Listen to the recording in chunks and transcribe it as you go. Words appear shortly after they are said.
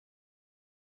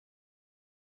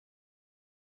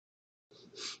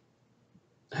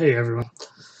Hey everyone.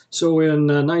 So in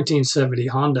 1970,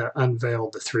 Honda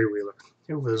unveiled the three-wheeler.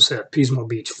 It was at Pismo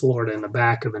Beach, Florida, in the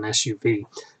back of an SUV.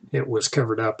 It was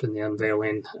covered up, and the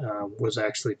unveiling was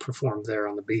actually performed there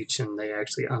on the beach, and they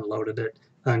actually unloaded it,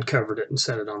 uncovered it, and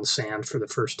set it on the sand for the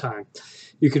first time.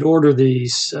 You could order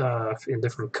these in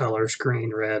different colors: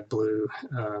 green, red, blue,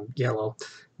 yellow.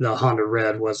 The Honda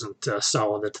Red wasn't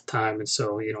solid at the time, and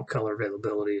so color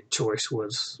availability and choice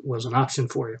was an option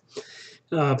for you.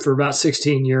 For about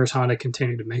 16 years, Honda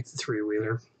continued to make the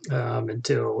three-wheeler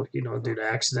until, due to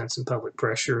accidents and public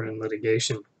pressure and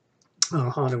litigation,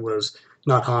 Honda was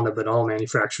not Honda, but all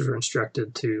manufacturers are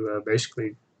instructed to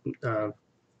basically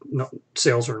no,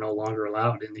 sales are no longer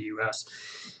allowed in the U.S.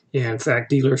 And in fact,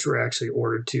 dealers were actually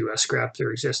ordered to scrap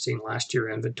their existing last year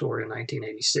inventory in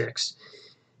 1986.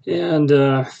 And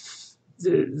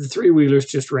the three-wheelers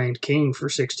just reigned king for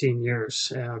 16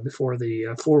 years before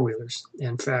the four-wheelers.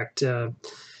 In fact,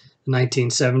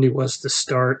 1970 was the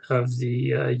start of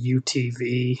the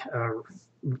UTV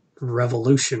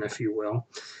revolution, if you will.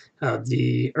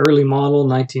 The early model,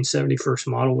 1970 first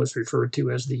model, was referred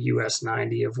to as the US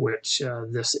 90, of which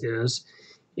this is.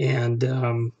 And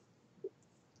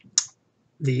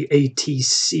the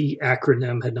ATC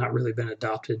acronym had not really been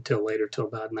adopted until later, till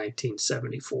about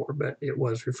 1974, but it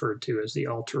was referred to as the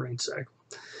all-terrain cycle.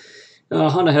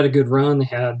 Honda had a good run. They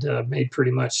had made pretty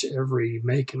much every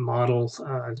make and model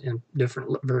and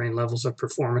different varying levels of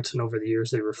performance, and over the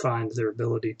years they refined their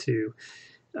ability to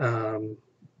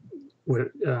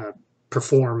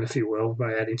perform, if you will,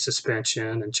 by adding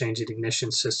suspension and changing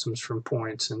ignition systems from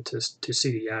points and to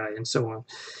CDI and so on.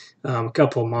 A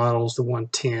couple of models, the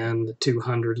 110, the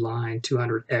 200 line,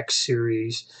 200X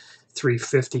series,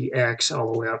 350X,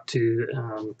 all the way up to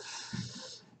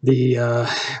the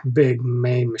big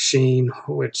main machine,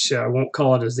 which I won't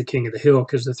call it as the king of the hill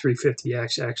because the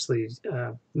 350X actually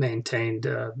maintained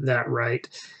that right.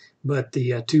 But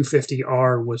the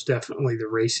 250R was definitely the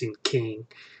racing king,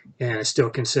 and is still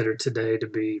considered today to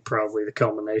be probably the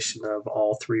culmination of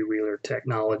all three-wheeler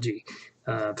technology,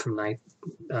 from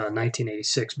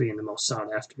 1986 being the most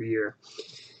sought-after year.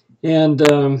 And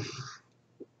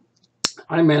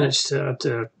I managed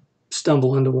to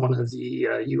stumble into one of the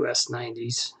US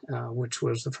 90s, which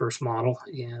was the first model,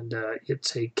 and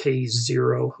it's a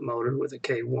K0 motor with a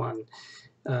K1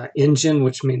 engine,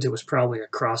 which means it was probably a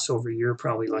crossover year,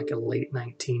 probably like a late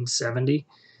 1970,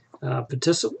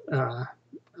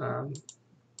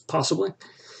 possibly.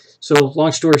 So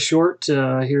long story short,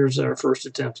 here's our first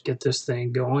attempt to get this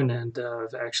thing going and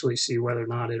actually see whether or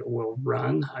not it will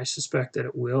run. I suspect that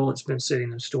it will. It's been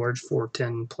sitting in storage for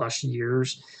 10 plus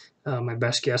years. My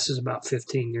best guess is about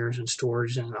 15 years in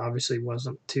storage, and obviously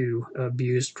wasn't too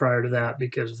abused prior to that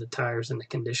because of the tires and the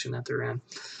condition that they're in.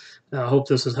 I hope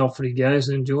this is helpful to you guys,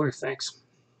 and enjoy. Thanks.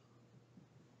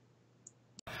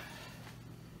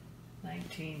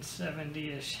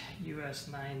 1970-ish US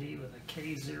 90 with a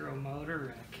K0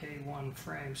 motor and a K1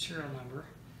 frame serial number.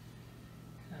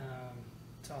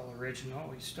 It's all original.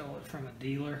 We stole it from a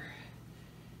dealer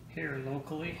here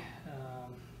locally.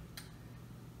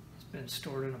 It's been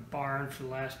stored in a barn for the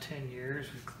last 10 years.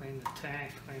 We cleaned the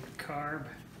tank, cleaned the carb.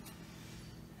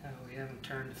 We haven't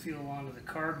turned the fuel onto the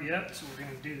carb yet, so we're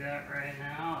going to do that right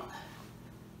now and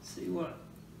see what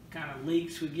kind of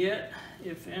leaks we get,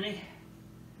 if any.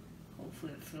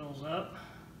 Hopefully it fills up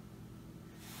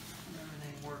and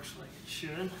everything works like it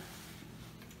should.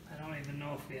 I don't even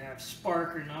know if we have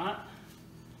spark or not.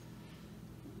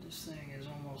 This thing is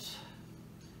almost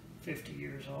 50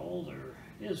 years old, or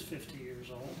is 50 years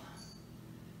old.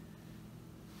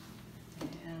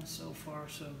 And so far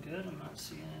so good. I'm not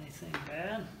seeing anything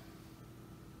bad.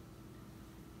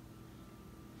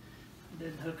 I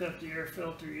didn't hook up the air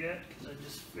filter yet because I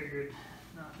just figured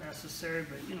not necessary,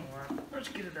 but you know what, let's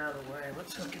get it out of the way.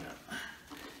 Let's hook it up.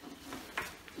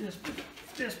 Just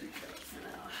because for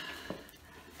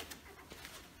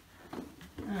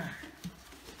now.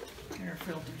 Air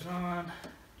filter's on,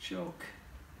 choke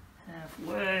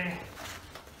halfway,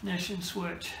 ignition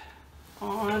switch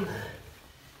on.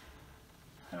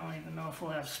 I don't even know if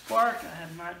we'll have spark. I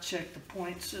have not checked the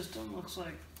point system. Looks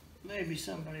like maybe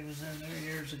somebody was in there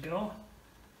years ago.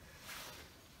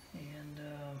 And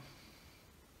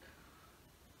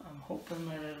I'm hoping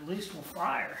that it at least will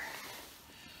fire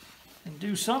and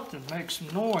do something, make some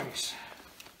noise.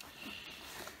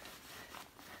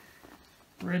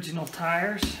 Original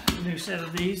tires, a new set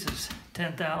of these is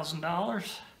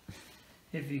 $10,000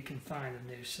 if you can find a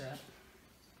new set.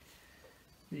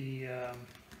 The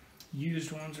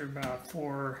used ones are about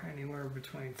anywhere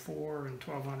between $400 and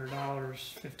 $1,200,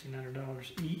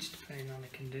 $1,500 each, depending on the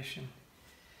condition,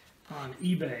 on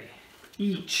eBay.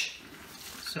 each.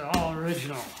 So all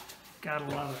original. Gotta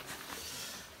love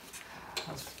it.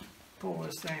 Let's pull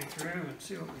this thing through and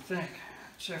see what we think.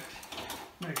 Check,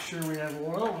 make sure we have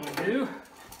oil, and we do.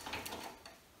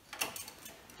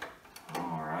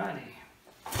 Alrighty.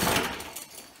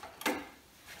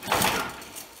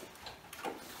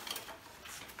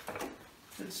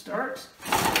 If it starts,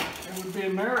 it would be a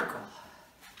miracle.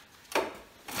 It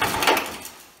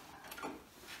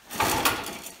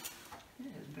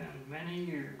has been many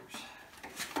years.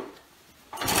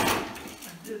 I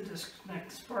did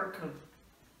disconnect the spark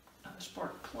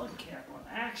plug cap on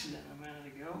accident a minute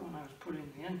ago when I was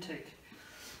putting the intake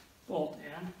bolt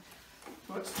in.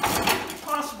 So it's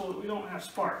possible that we don't have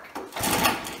spark.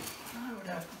 I would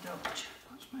have to double check.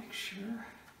 Let's make sure.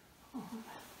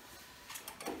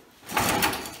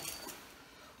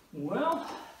 Well,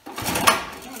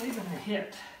 not even a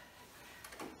hit.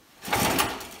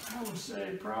 I would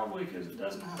say probably because it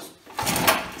doesn't have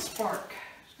spark.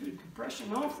 It's good compression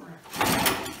though for a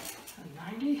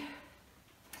 90.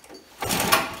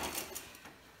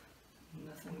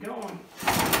 Nothing going.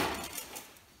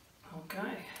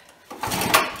 Okay.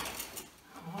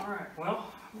 Alright,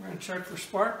 well, we're going to check for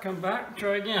spark, come back, and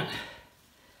try again.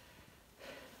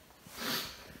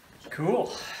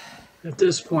 Cool. At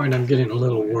this point, I'm getting a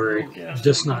little worried.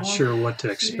 Just not sure what to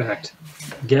expect.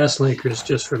 Gas leak is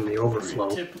just from the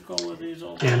overflow.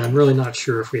 And I'm really not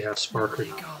sure if we have spark or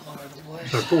not.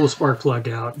 So I pull the spark plug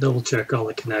out, double check all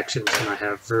the connections, and I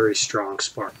have very strong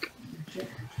spark.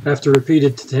 After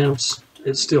repeated attempts,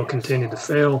 it still continued to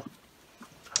fail,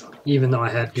 even though I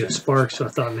had good spark, so I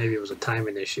thought maybe it was a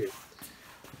timing issue.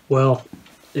 Well,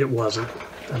 it wasn't.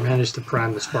 I managed to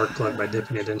prime the spark plug by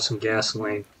dipping it in some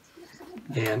gasoline,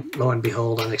 and lo and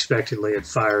behold, unexpectedly it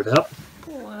fired up,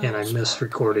 and I missed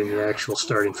recording the actual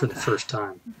starting for the first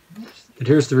time. But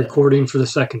here's the recording for the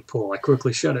second pull. I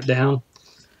quickly shut it down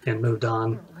and moved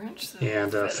on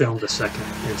and filmed the second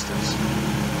instance.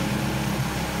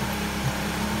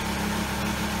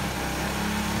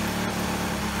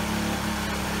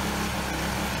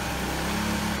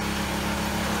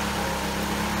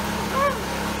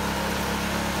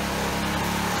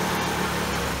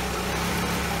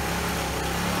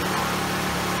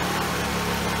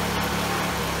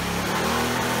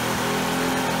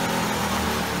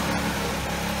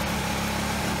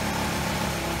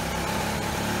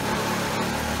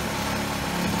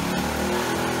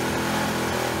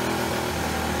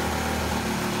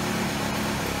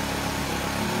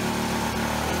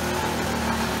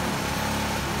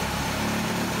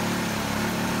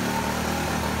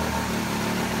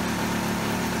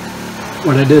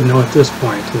 What I did know at this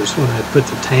point was when I put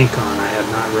the tank on, I had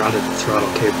not routed the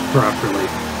throttle cable properly.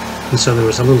 And so there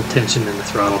was a little tension in the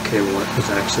throttle cable that was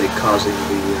actually causing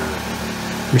the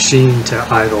machine to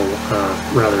idle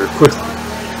rather quickly,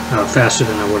 faster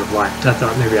than I would have liked. I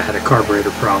thought maybe I had a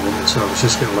carburetor problem, and so I was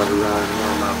just going to let it run and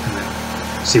warm up and then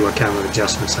see what kind of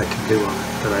adjustments I could do on it.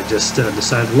 But I just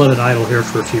decided to let it idle here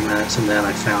for a few minutes, and then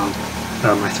I found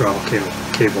my throttle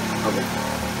cable problem.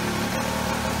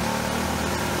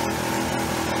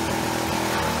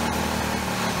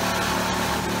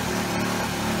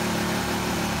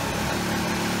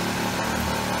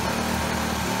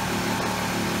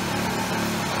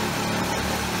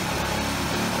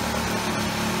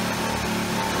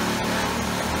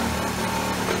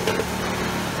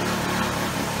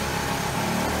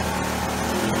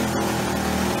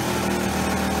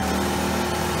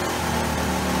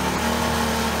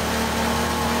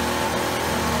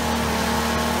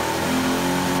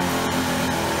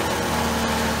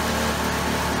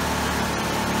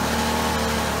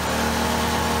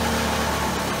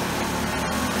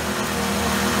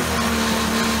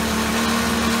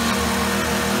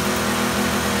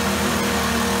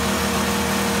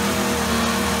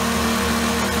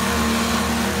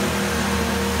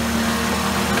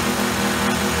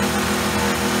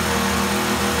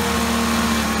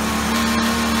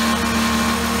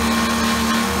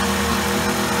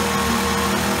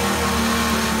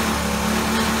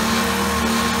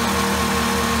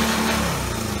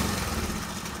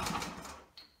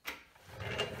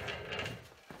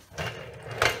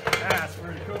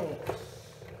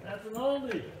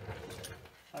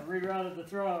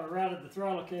 Routed the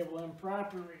throttle cable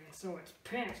improperly, and so it's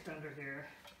pinched under here,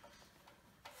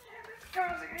 and it's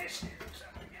causing issues. So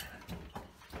we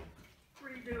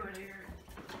gotta redo it here.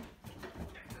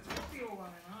 Get this fuel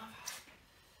running off.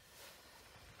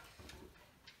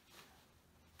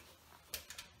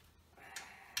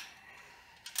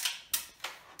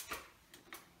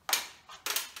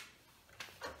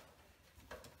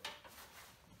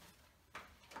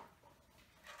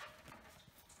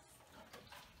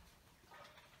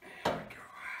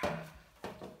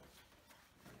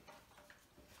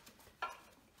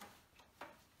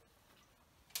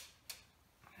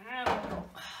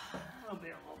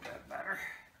 better.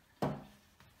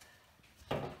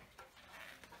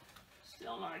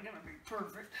 Still not going to be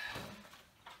perfect.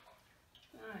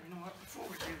 You know what, before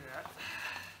we do that,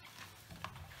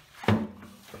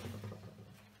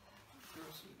 throw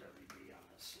some WD on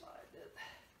this slide. It's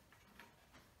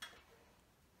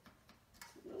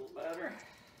a little better.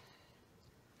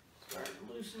 Starting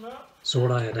to loosen up. So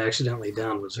what I had accidentally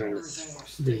done was turn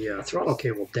the throttle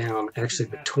cable down actually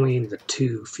between the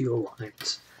two fuel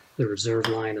lines, the reserve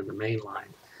line and the main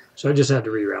line. So I just had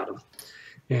to reroute them.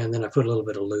 And then I put a little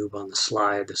bit of lube on the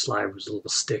slide. The slide was a little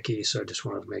sticky, so I just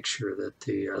wanted to make sure that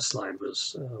the slide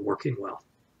was working well.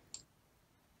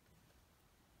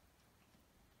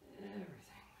 Everything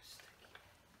was sticky.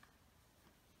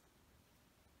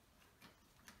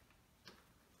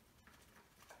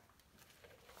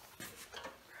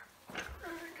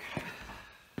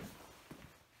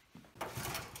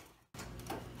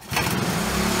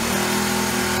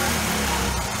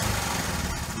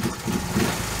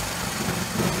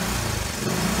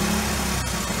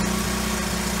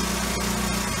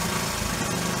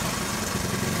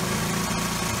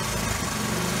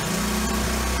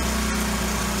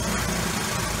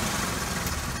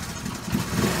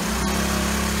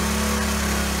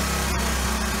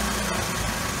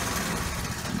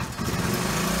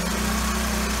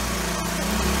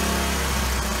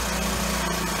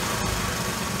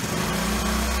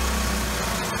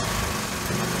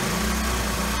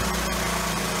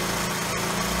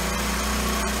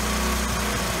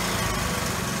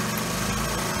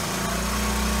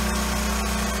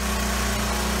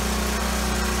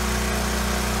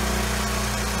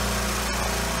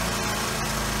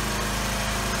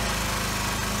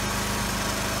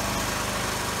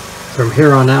 From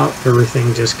here on out,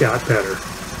 everything just got better.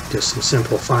 Just some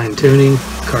simple fine tuning,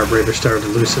 carburetor started to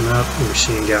loosen up, the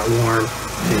machine got warm,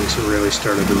 things really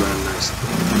started to run nicely.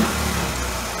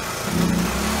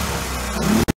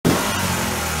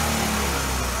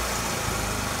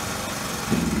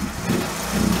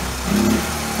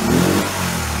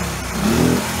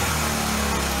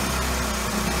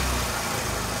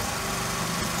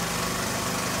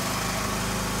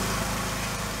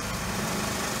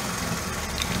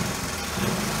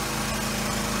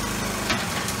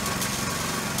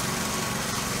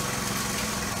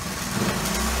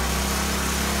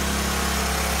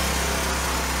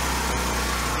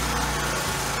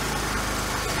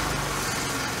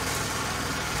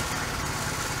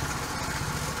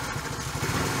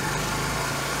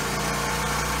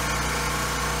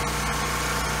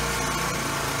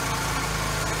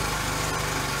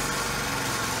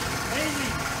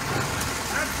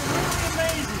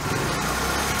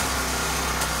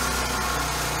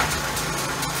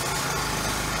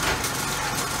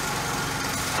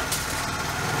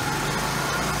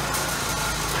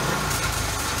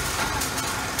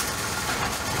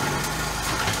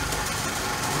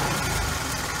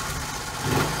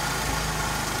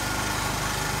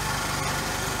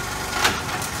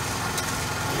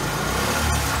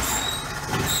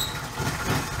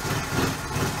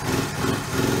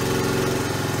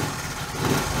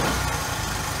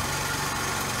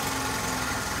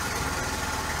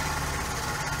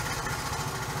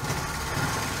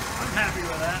 Happy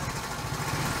with that.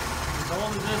 As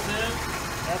old as this is,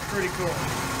 that's pretty cool.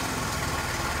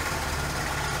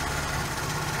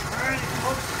 Alright,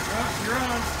 folks, well,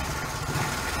 runs.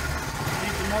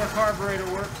 Need some more carburetor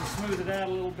work to smooth it out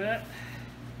a little bit.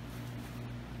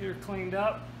 Get her cleaned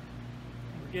up,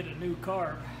 or get a new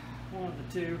carb, one of the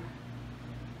two.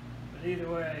 But either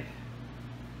way,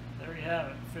 there you have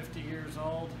it, 50 years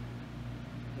old.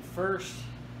 The first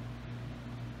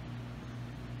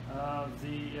of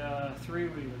the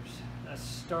three-wheelers that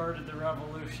started the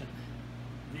revolution.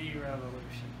 The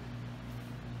revolution.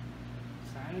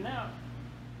 Signing out.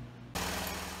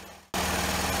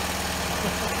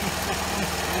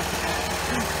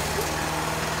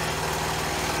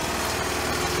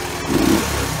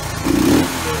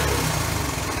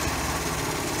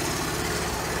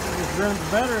 It runs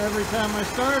better every time I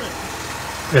start it.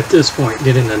 At this point,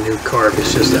 getting a new carb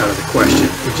is just out of the question.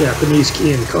 The Japanese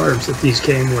Kian carbs that these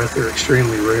came with are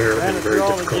extremely rare and very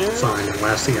difficult to find. And the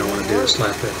last thing I want to do is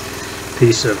slap a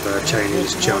piece of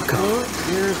Chinese junk on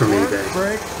from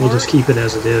eBay. We'll just keep it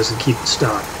as it is and keep it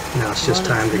stocked. Now it's just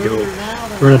time to go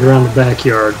run it around the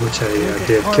backyard, which I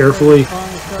did carefully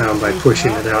by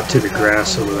pushing it out to the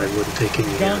grass so that I wouldn't take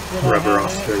any rubber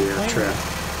off the track.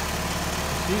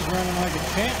 He's running like a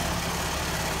champ.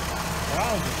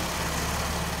 Wow.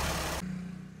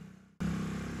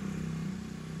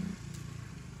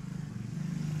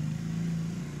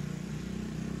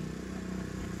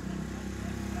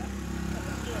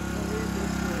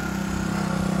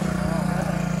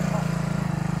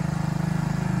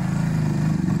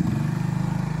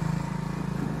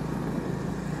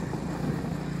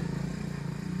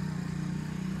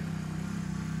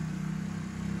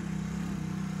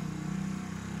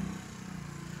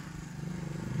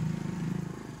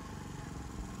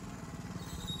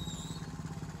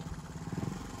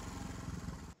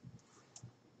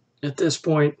 At this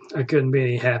point, I couldn't be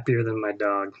any happier than my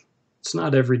dog. It's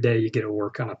not every day you get to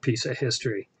work on a piece of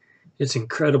history. It's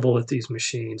incredible that these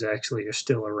machines actually are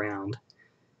still around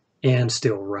and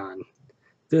still run.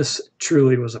 This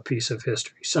truly was a piece of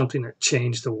history, something that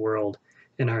changed the world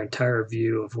and our entire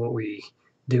view of what we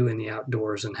do in the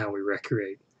outdoors and how we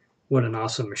recreate. What an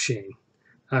awesome machine.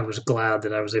 I was glad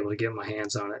that I was able to get my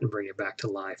hands on it and bring it back to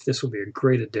life. This will be a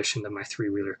great addition to my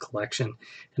three-wheeler collection,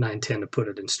 and I intend to put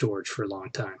it in storage for a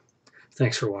long time.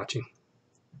 Thanks for watching.